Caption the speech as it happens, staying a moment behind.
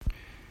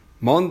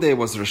Monday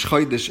was Rosh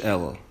Chodesh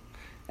Elul.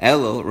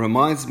 Elul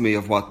reminds me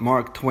of what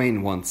Mark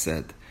Twain once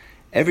said.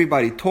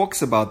 Everybody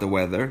talks about the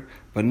weather,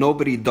 but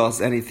nobody does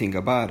anything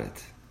about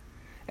it.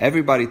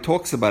 Everybody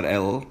talks about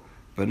Elul,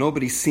 but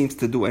nobody seems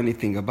to do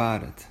anything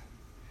about it.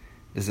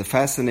 There's a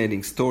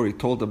fascinating story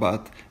told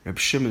about Reb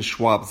Shimon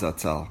Schwab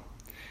Zatzal.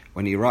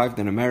 When he arrived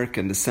in America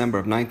in December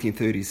of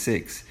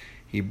 1936,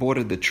 he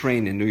boarded the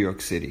train in New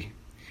York City.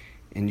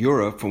 In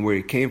Europe, from where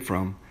he came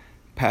from,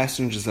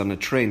 passengers on the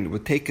train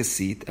would take a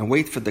seat and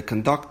wait for the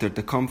conductor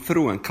to come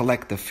through and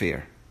collect the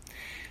fare.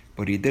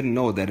 But he didn't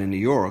know that in New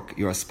York,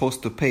 you are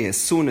supposed to pay as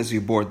soon as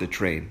you board the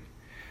train.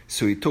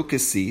 So he took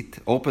his seat,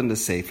 opened the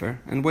safer,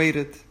 and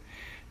waited.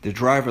 The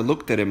driver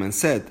looked at him and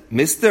said,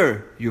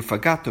 "Mister, you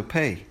forgot to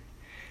pay."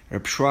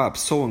 Reb Schwab,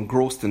 so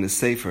engrossed in his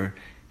safer,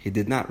 he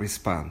did not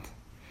respond.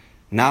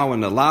 Now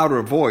in a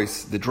louder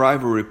voice, the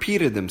driver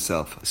repeated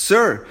himself,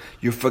 "Sir,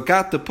 you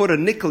forgot to put a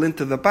nickel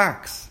into the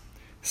box."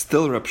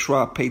 Still Reb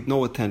Schwab paid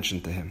no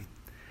attention to him.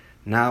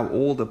 Now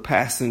all the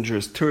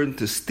passengers turned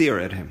to stare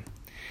at him.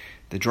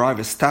 The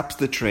driver stops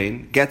the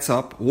train, gets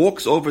up,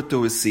 walks over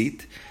to his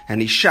seat,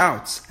 and he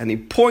shouts and he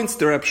points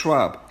to Reb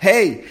Schwab,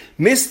 "Hey,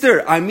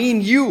 mister, I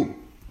mean you!"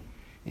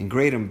 In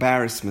great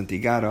embarrassment, he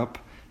got up,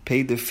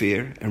 paid the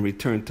fare, and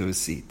returned to his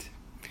seat.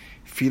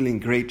 Feeling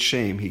great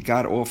shame, he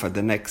got off at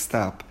the next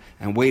stop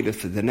and waited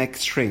for the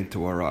next train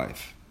to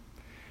arrive.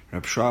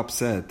 Reb Schwab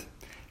said,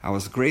 "I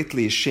was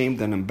greatly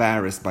ashamed and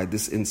embarrassed by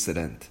this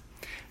incident,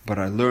 but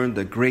I learned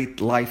a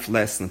great life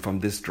lesson from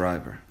this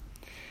driver.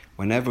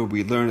 Whenever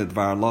we learn a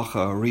Dvar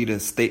Halacha or read a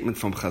statement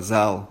from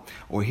Chazal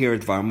or hear a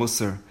Dvar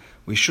Musar,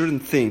 we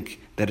shouldn't think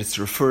that it's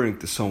referring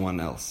to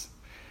someone else.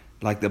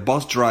 Like the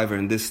bus driver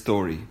in this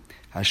story,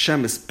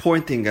 Hashem is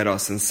pointing at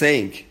us and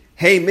saying,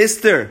 'Hey,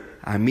 mister,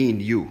 I mean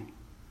you.'"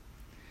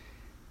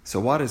 So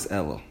what is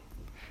Elul?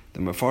 The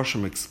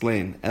Mefarshim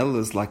explain, Elul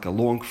is like a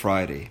long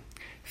Friday,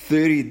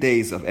 30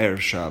 days of Erev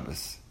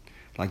Shabbos.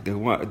 Like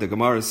the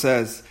Gemara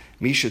says,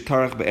 "Misha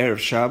tarach be'erev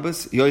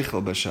Shabbos,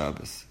 yoichel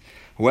b'Shabbos."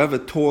 Whoever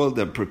toiled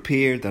and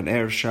prepared on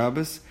Erev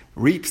Shabbos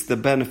reaps the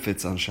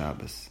benefits on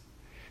Shabbos.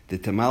 The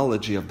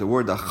etymology of the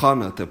word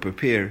achana, to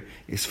prepare,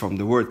 is from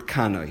the word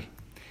kanoi,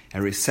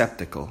 a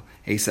receptacle,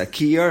 a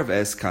sakiyar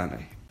v'es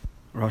kanoi.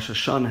 Rosh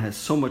Hashanah has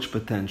so much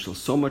potential,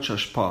 so much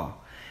hashpah.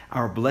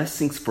 Our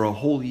blessings for a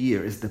whole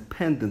year is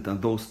dependent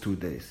on those 2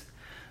 days.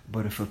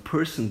 But if a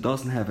person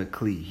doesn't have a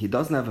kli, he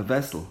doesn't have a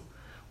vessel,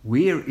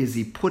 where is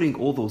he putting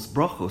all those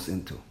brachos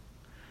into?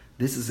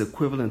 This is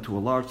equivalent to a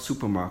large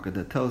supermarket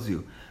that tells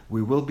you,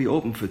 we will be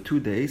open for 2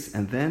 days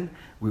and then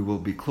we will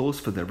be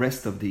closed for the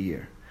rest of the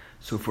year.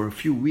 So for a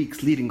few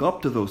weeks leading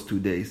up to those 2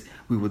 days,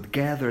 we would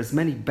gather as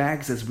many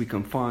bags as we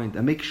can find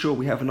and make sure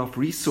we have enough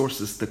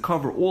resources to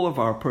cover all of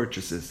our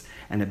purchases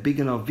and a big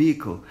enough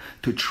vehicle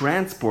to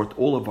transport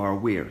all of our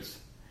wares.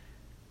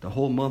 The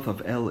whole month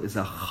of El is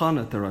a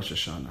chana to Rosh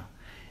Hashanah.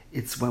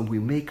 It's when we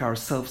make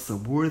ourselves a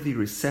worthy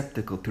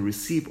receptacle to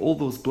receive all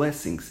those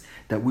blessings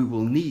that we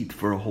will need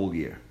for a whole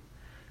year.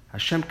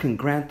 Hashem can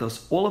grant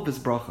us all of His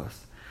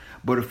brachas,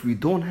 but if we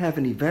don't have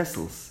any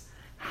vessels,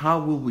 how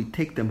will we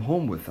take them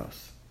home with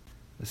us?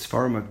 The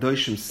Sfarim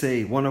HaKadoshim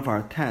say one of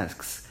our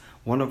tasks,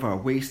 one of our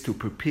ways to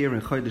prepare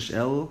in Chodesh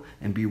Elul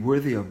and be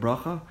worthy of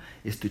bracha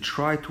is to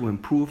try to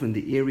improve in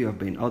the area of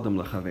Bein Adam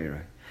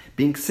L'Chaverei,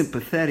 being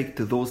sympathetic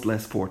to those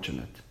less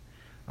fortunate.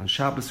 On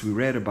Shabbos we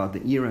read about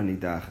the Ir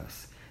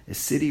HaNidachas, a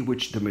city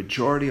which the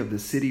majority of the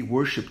city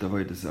worshipped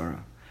Avodah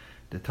Zarah.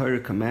 The Torah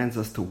commands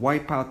us to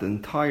wipe out the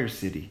entire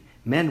city,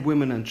 men,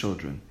 women, and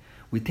children.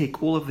 We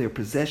take all of their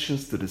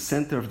possessions to the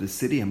center of the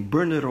city and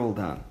burn it all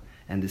down,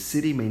 and the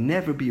city may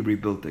never be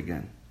rebuilt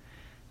again.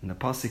 And the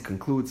pasuk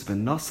concludes,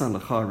 "V'nasan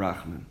lecha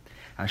rachmim."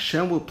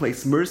 Hashem will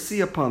place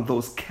mercy upon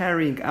those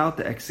carrying out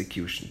the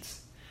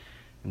executions.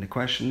 And the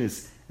question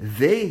is,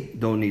 they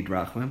don't need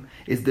rachmim.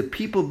 It's the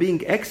people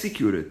being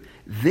executed.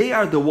 They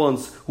are the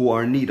ones who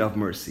are in need of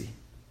mercy.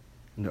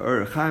 And the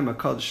Or Chaim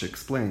HaKadosh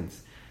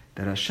explains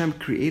that Hashem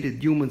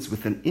created humans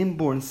with an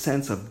inborn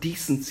sense of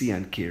decency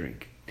and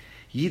caring.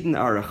 Yidden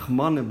are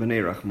Rachmanim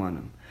b'nei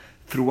Rachmanim.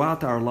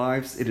 Throughout our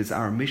lives, it is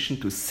our mission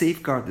to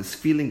safeguard this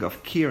feeling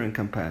of care and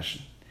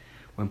compassion.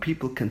 When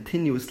people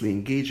continuously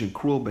engage in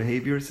cruel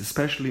behaviors,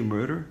 especially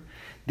murder,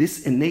 this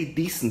innate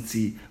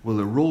decency will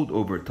erode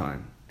over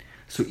time.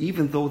 So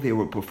even though they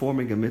were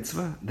performing a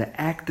mitzvah, the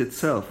act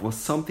itself was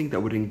something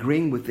that would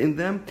ingrain within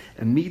them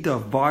a midah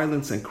of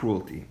violence and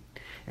cruelty.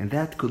 And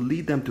that could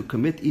lead them to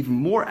commit even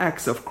more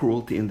acts of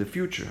cruelty in the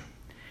future.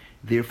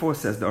 Therefore,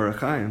 says the Or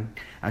Chaim,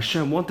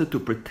 Hashem wanted to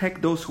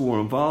protect those who were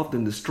involved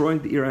in destroying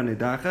the Ir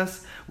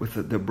HaNidachas with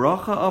the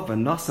bracha of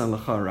 "V'nasan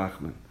lecha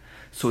rachmim,"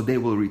 so they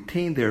will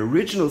retain their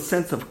original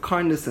sense of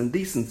kindness and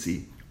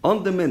decency,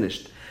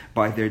 undiminished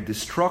by their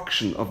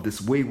destruction of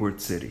this wayward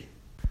city.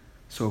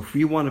 So if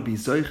we want to be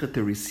zoicha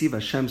to receive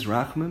Hashem's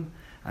rachmim,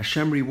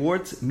 Hashem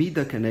rewards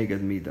midah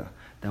keneged midah,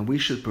 then we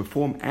should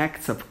perform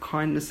acts of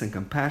kindness and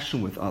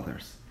compassion with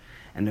others.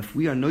 And if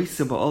we are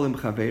noiseh ba'olim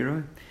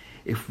chaveira,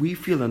 if we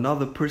feel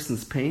another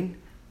person's pain,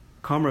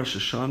 come Rosh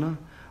Hashanah,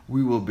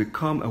 we will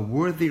become a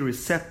worthy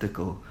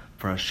receptacle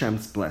for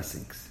Hashem's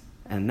blessings.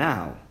 And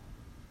now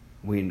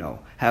we know.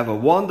 Have a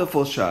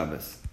wonderful Shabbos.